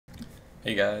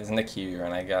Hey guys, Nick here,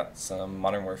 and I got some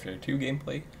Modern Warfare 2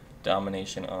 gameplay.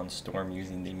 Domination on Storm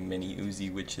using the Mini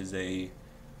Uzi, which is a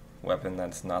weapon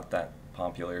that's not that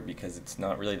popular because it's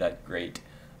not really that great.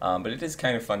 But it is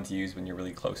kind of fun to use when you're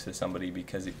really close to somebody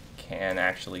because it can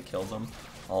actually kill them.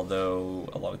 Although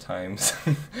a lot of times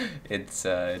it's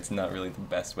not really the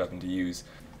best weapon to use.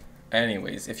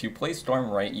 Anyways, if you play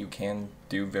Storm right, you can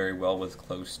do very well with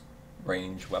close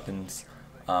range weapons.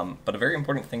 But a very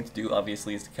important thing to do,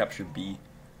 obviously, is to capture B.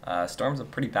 Storm's a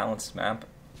pretty balanced map,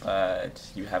 but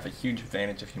you have a huge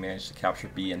advantage if you manage to capture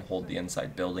B and hold the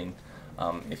inside building.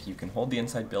 If you can hold the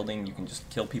inside building, you can just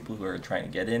kill people who are trying to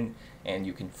get in, and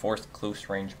you can force close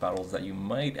range battles that you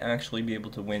might actually be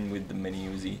able to win with the Mini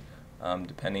Uzi,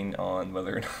 depending on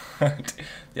whether or not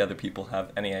the other people have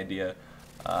any idea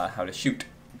how to shoot.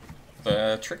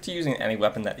 The trick to using any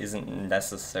weapon that isn't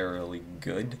necessarily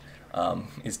good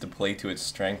is to play to its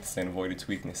strengths and avoid its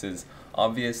weaknesses.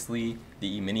 Obviously,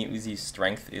 the Mini Uzi's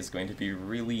strength is going to be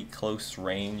really close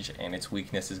range, and its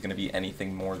weakness is going to be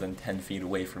anything more than 10 feet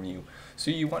away from you. So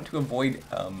you want to avoid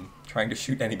trying to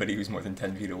shoot anybody who's more than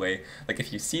 10 feet away. Like,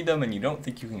 if you see them and you don't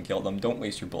think you can kill them, don't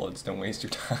waste your bullets, don't waste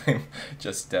your time.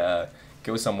 Just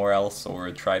go somewhere else or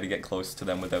try to get close to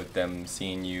them without them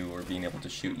seeing you or being able to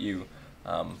shoot you.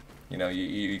 You know,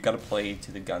 you got to play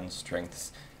to the gun's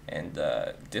strengths, and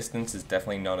distance is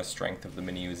definitely not a strength of the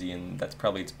Mini Uzi, and that's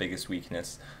probably its biggest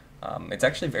weakness. It's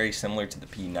actually very similar to the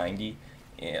P90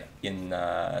 in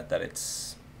that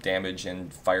its damage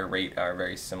and fire rate are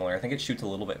very similar. I think it shoots a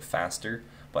little bit faster,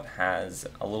 but has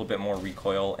a little bit more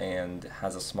recoil and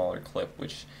has a smaller clip,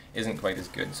 which isn't quite as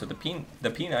good. So the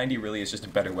P90 really is just a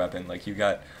better weapon. Like, you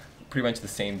got pretty much the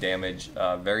same damage,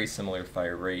 very similar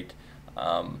fire rate.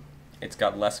 It's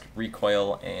got less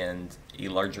recoil and a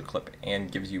larger clip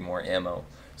and gives you more ammo.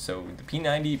 So the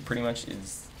P90 pretty much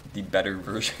is the better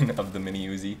version of the Mini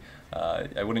Uzi.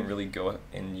 I wouldn't really go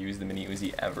and use the Mini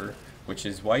Uzi ever, which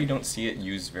is why you don't see it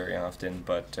used very often.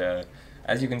 But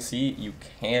as you can see, you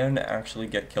can actually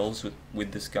get kills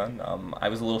with this gun. I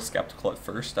was a little skeptical at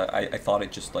first. I thought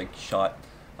it just like shot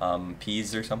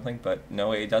peas or something, but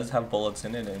no, it does have bullets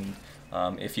in it,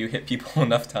 and if you hit people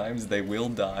enough times, they will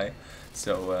die.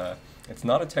 So it's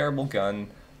not a terrible gun.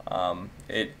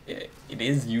 It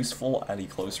is useful at a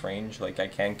close range. Like, I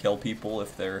can kill people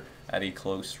if they're at a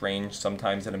close range,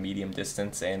 sometimes at a medium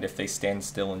distance, and if they stand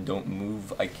still and don't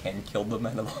move, I can kill them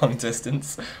at a long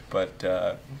distance. But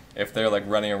if they're like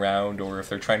running around, or if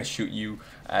they're trying to shoot you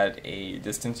at a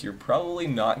distance, you're probably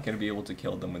not going to be able to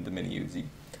kill them with the Mini Uzi.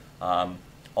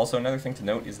 Also, another thing to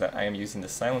note is that I am using the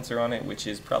silencer on it, which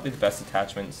is probably the best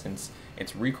attachment since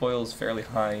its recoil is fairly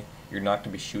high. You're not going to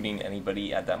be shooting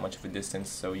anybody at that much of a distance,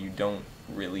 so you don't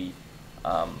really,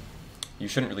 you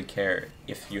shouldn't really care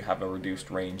if you have a reduced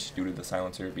range due to the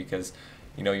silencer, because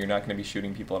you know you're not going to be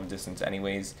shooting people at a distance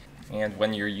anyways. And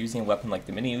when you're using a weapon like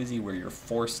the Mini Uzi, where you're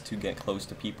forced to get close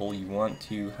to people, you want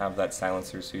to have that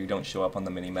silencer so you don't show up on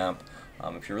the mini-map.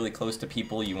 If you're really close to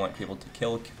people, you want to be able to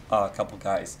kill a couple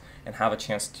guys and have a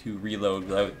chance to reload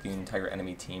without the entire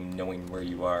enemy team knowing where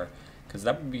you are, because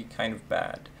that would be kind of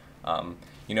bad.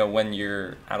 You know, when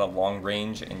you're at a long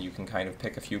range and you can kind of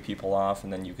pick a few people off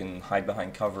and then you can hide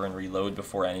behind cover and reload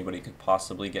before anybody could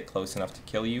possibly get close enough to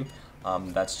kill you,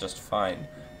 that's just fine.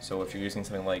 So if you're using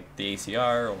something like the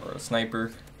ACR or a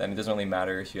sniper, then it doesn't really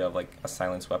matter if you have like a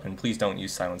silenced weapon. Please don't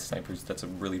use silenced snipers, that's a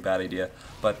really bad idea.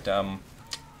 But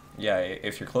yeah,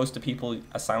 if you're close to people,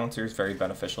 a silencer is very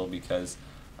beneficial because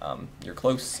you're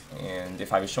close, and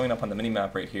if I was showing up on the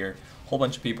minimap right here, a whole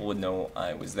bunch of people would know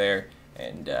I was there,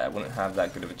 and I wouldn't have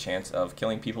that good of a chance of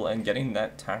killing people and getting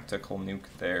that tactical nuke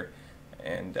there.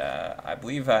 And I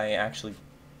believe I actually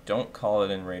don't call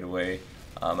it in right away.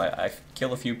 I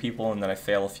kill a few people and then I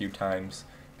fail a few times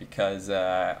because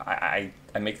I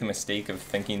make the mistake of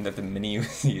thinking that the Mini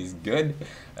Uzi is good,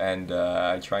 and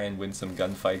I try and win some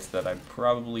gunfights that I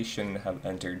probably shouldn't have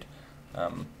entered.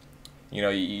 You know,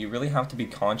 you really have to be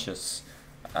conscious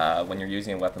when you're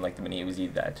using a weapon like the Mini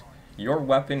Uzi that your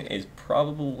weapon is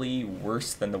probably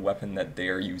worse than the weapon that they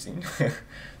are using.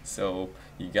 So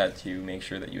you got to make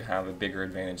sure that you have a bigger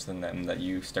advantage than them, that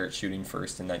you start shooting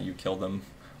first and that you kill them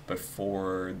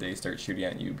before they start shooting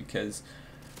at you, because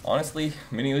honestly,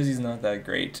 Mini Uzi's not that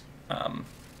great.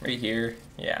 Right here,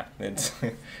 yeah,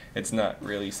 it's not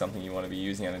really something you want to be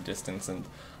using at a distance, and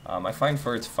I find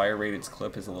for its fire rate, its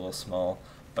clip is a little small,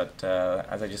 but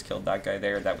as I just killed that guy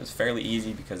there, that was fairly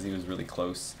easy because he was really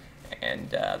close,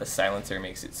 and the silencer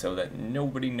makes it so that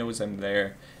nobody knows I'm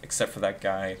there except for that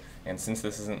guy, and since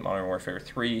this isn't Modern Warfare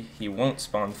 3, he won't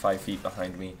spawn 5 feet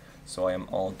behind me, so I am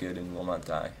all good and will not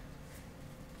die.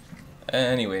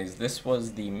 Anyways, this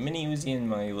was the mini Uzi in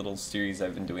my little series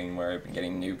I've been doing where I've been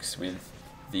getting nukes with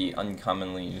the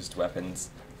uncommonly used weapons.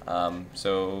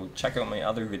 So check out my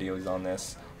other videos on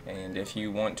this, and if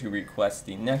you want to request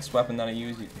the next weapon that I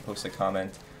use, you can post a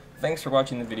comment. Thanks for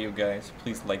watching the video, guys.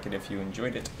 Please like it if you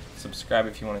enjoyed it, subscribe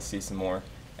if you want to see some more,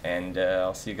 and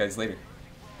I'll see you guys later.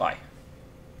 Bye.